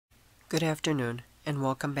Good afternoon, and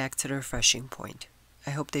welcome back to the Refreshing Point. I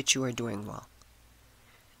hope that you are doing well.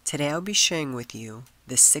 Today I'll be sharing with you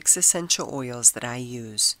the 6 essential oils that I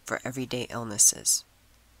use for everyday illnesses.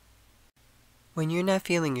 When you're not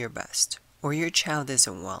feeling your best, or your child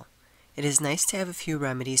isn't well, it is nice to have a few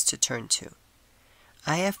remedies to turn to.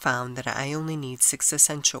 I have found that I only need 6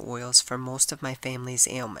 essential oils for most of my family's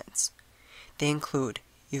ailments. They include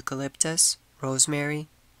eucalyptus, rosemary,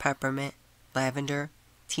 peppermint, lavender,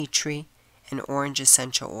 tea tree, and orange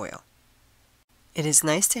essential oil. It is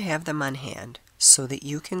nice to have them on hand so that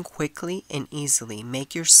you can quickly and easily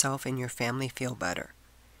make yourself and your family feel better.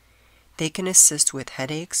 They can assist with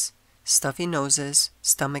headaches, stuffy noses,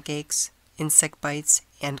 stomach aches, insect bites,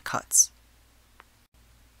 and cuts.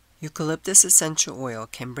 Eucalyptus essential oil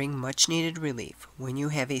can bring much needed relief when you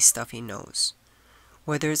have a stuffy nose.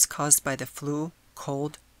 Whether it's caused by the flu,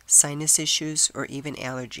 cold, sinus issues, or even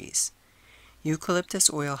allergies, eucalyptus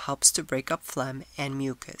oil helps to break up phlegm and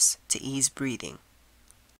mucus to ease breathing.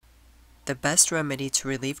 The best remedy to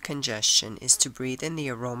relieve congestion is to breathe in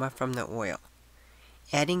the aroma from the oil.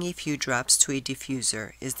 Adding a few drops to a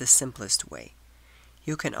diffuser is the simplest way.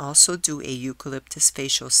 You can also do a eucalyptus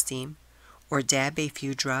facial steam or dab a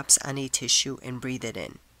few drops on a tissue and breathe it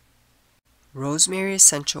in. Rosemary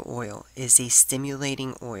essential oil is a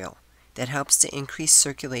stimulating oil that helps to increase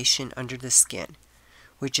circulation under the skin,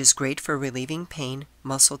 which is great for relieving pain,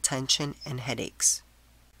 muscle tension, and headaches.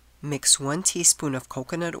 Mix 1 teaspoon of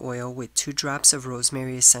coconut oil with 2 drops of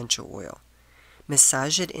rosemary essential oil.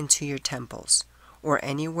 Massage it into your temples, or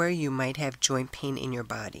anywhere you might have joint pain in your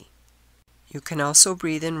body. You can also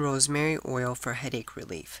breathe in rosemary oil for headache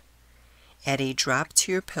relief. Add a drop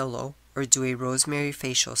to your pillow or do a rosemary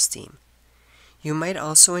facial steam. You might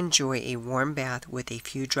also enjoy a warm bath with a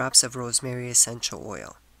few drops of rosemary essential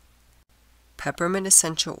oil. Peppermint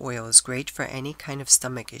essential oil is great for any kind of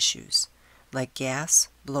stomach issues, like gas,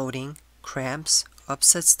 bloating, cramps,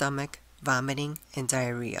 upset stomach, vomiting, and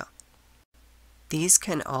diarrhea. These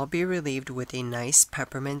can all be relieved with a nice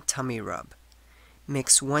peppermint tummy rub.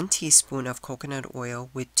 Mix 1 teaspoon of coconut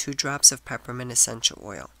oil with 2 drops of peppermint essential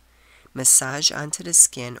oil. Massage onto the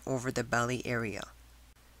skin over the belly area.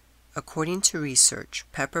 According to research,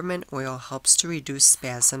 peppermint oil helps to reduce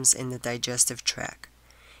spasms in the digestive tract,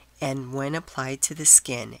 and when applied to the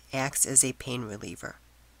skin, acts as a pain reliever.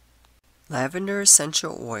 Lavender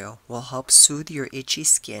essential oil will help soothe your itchy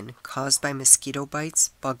skin caused by mosquito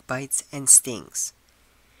bites, bug bites, and stings.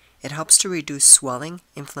 It helps to reduce swelling,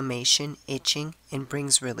 inflammation, itching, and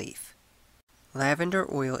brings relief. Lavender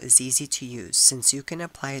oil is easy to use since you can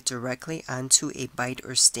apply it directly onto a bite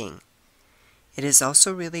or sting. It is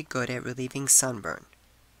also really good at relieving sunburn.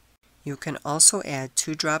 You can also add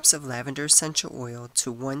 2 drops of lavender essential oil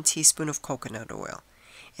to 1 teaspoon of coconut oil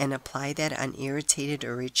and apply that on irritated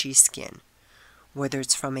or itchy skin, whether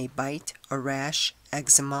it's from a bite, a rash,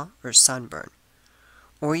 eczema, or sunburn.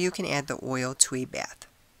 Or you can add the oil to a bath.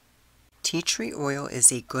 Tea tree oil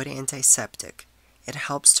is a good antiseptic. It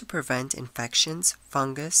helps to prevent infections,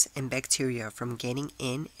 fungus, and bacteria from getting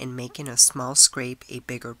in and making a small scrape a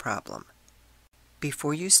bigger problem.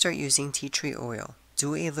 Before you start using tea tree oil,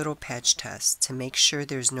 do a little patch test to make sure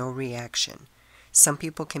there's no reaction. Some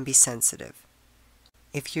people can be sensitive.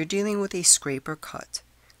 If you're dealing with a scrape or cut,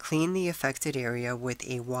 clean the affected area with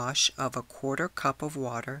a wash of a 1/4 cup of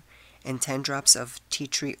water and 10 drops of tea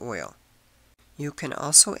tree oil. You can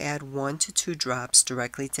also add 1 to 2 drops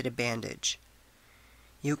directly to the bandage.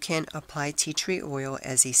 You can apply tea tree oil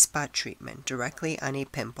as a spot treatment directly on a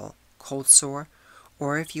pimple, cold sore,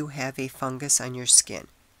 or if you have a fungus on your skin,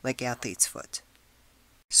 like athlete's foot.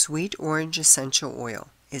 Sweet orange essential oil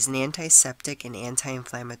is an antiseptic and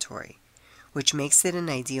anti-inflammatory, which makes it an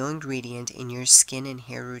ideal ingredient in your skin and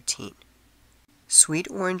hair routine. Sweet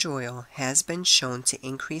orange oil has been shown to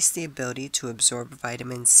increase the ability to absorb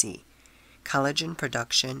vitamin C, collagen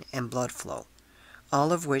production, and blood flow,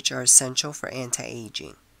 all of which are essential for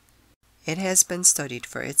anti-aging. It has been studied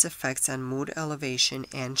for its effects on mood elevation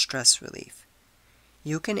and stress relief.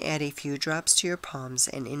 You can add a few drops to your palms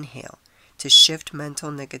and inhale to shift mental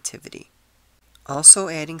negativity. Also,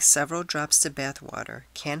 adding several drops to bath water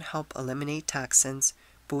can help eliminate toxins,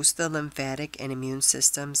 boost the lymphatic and immune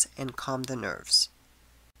systems, and calm the nerves.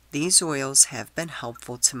 These oils have been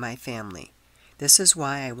helpful to my family. This is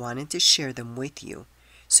why I wanted to share them with you,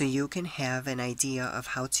 so you can have an idea of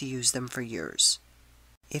how to use them for yours.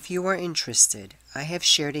 If you are interested, I have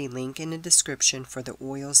shared a link in the description for the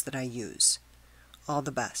oils that I use. All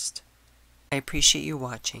the best. I appreciate you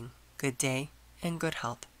watching. Good day and good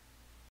health.